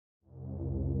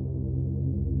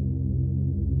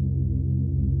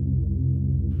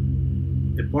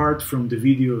Apart from the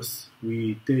videos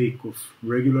we take of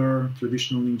regular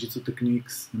traditional ninjutsu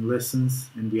techniques and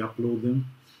lessons and we upload them,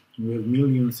 we have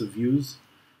millions of views.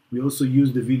 We also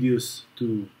use the videos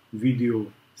to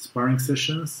video sparring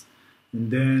sessions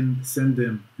and then send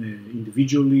them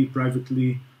individually,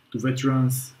 privately to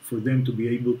veterans for them to be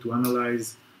able to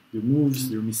analyze their moves,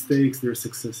 their mistakes, their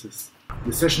successes.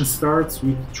 The session starts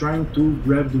with trying to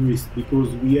grab the wrist because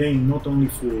we aim not only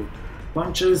for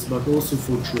punches but also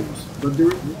for throws. But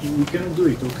we cannot do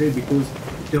it, okay, because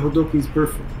Tehodoki is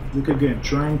perfect. Look again,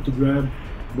 trying to grab,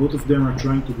 both of them are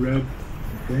trying to grab,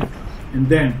 okay? And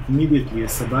then immediately a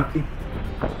Sabaki,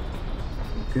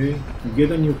 okay, a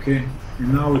Gedan-Yoke,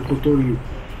 and now a Kotoryu,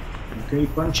 okay,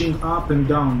 punching up and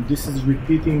down. This is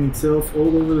repeating itself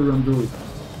all over the Randori,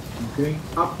 okay,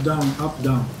 up,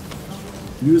 down,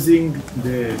 using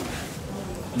the,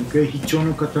 okay,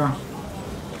 Hichono Kata,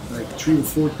 like 3 or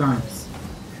 4 times,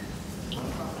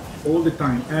 all the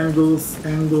time, angles,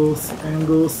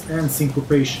 and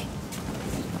syncopation.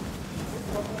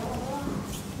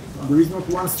 There is not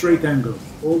one straight angle,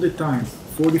 all the time,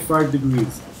 45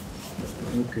 degrees.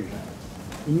 Okay.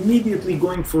 Immediately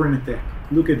going for an attack.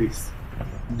 Look at this.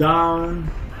 Down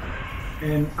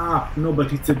and up. No,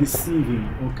 but it's a deceiving,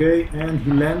 okay? And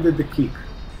he landed the kick.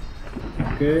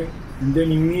 Okay? And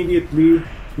then immediately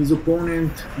his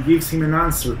opponent gives him an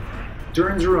answer.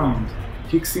 Turns around,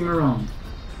 kicks him around.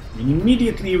 And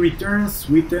immediately returns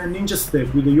with a ninja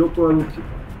step, with a Yoko Aruki.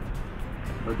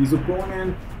 But his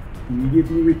opponent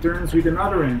immediately returns with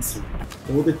another answer.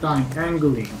 All the time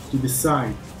angling to the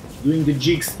side, doing the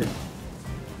jig step.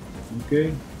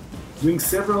 Okay? Doing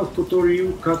several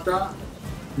Kotoryu kata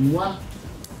in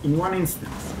one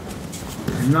instance.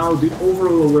 And now the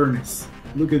overall awareness.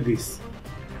 Look at this.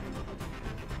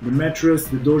 The mattress,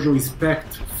 the dojo is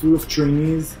packed full of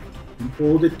trainees, and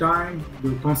all the time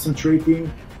they're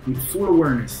concentrating with full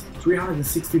awareness,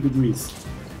 360 degrees.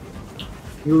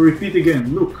 He'll repeat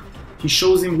again, look. He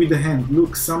shows him with the hand,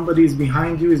 look, somebody is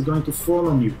behind you, is going to fall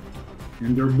on you.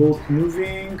 And they're both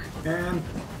moving and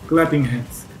clapping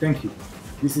hands. Thank you.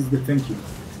 This is the thank you.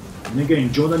 And again,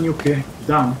 Jodan-Yoke,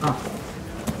 down, up.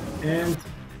 And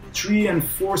 3 and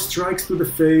 4 strikes to the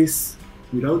face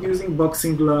without using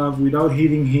boxing glove, without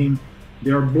hitting him.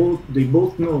 They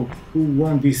both know who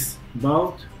won this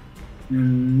bout.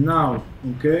 And now,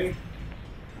 okay?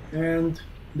 And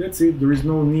that's it. There is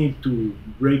no need to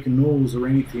break a nose or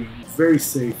anything. Very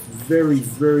safe, very,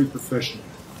 very professional.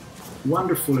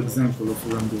 Wonderful example of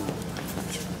Randori.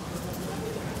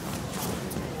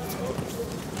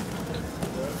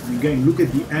 And again, look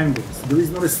at the angles. There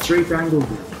is not a straight angle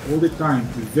there. All the time.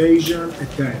 Evasion,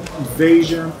 attack.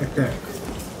 Evasion, attack.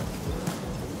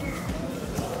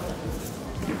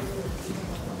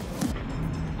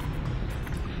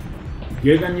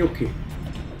 Gedan-Yoke.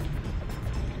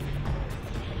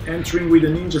 Entering with a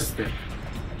ninja step.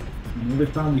 And all the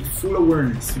time with full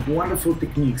awareness. Wonderful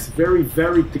techniques. Very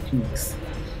varied techniques.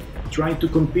 Trying to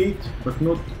compete but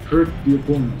not hurt the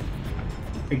opponent.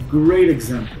 A great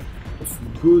example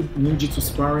of good ninjutsu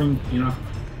sparring in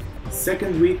AKBAN.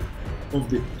 Second week of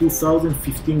the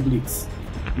 2015 Blitz.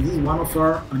 This is one of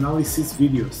our analysis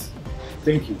videos.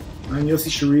 Thank you. I'm Yossi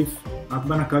Sharif,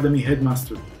 AKBAN Academy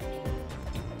Headmaster.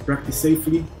 Practice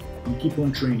safely and keep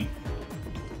on training.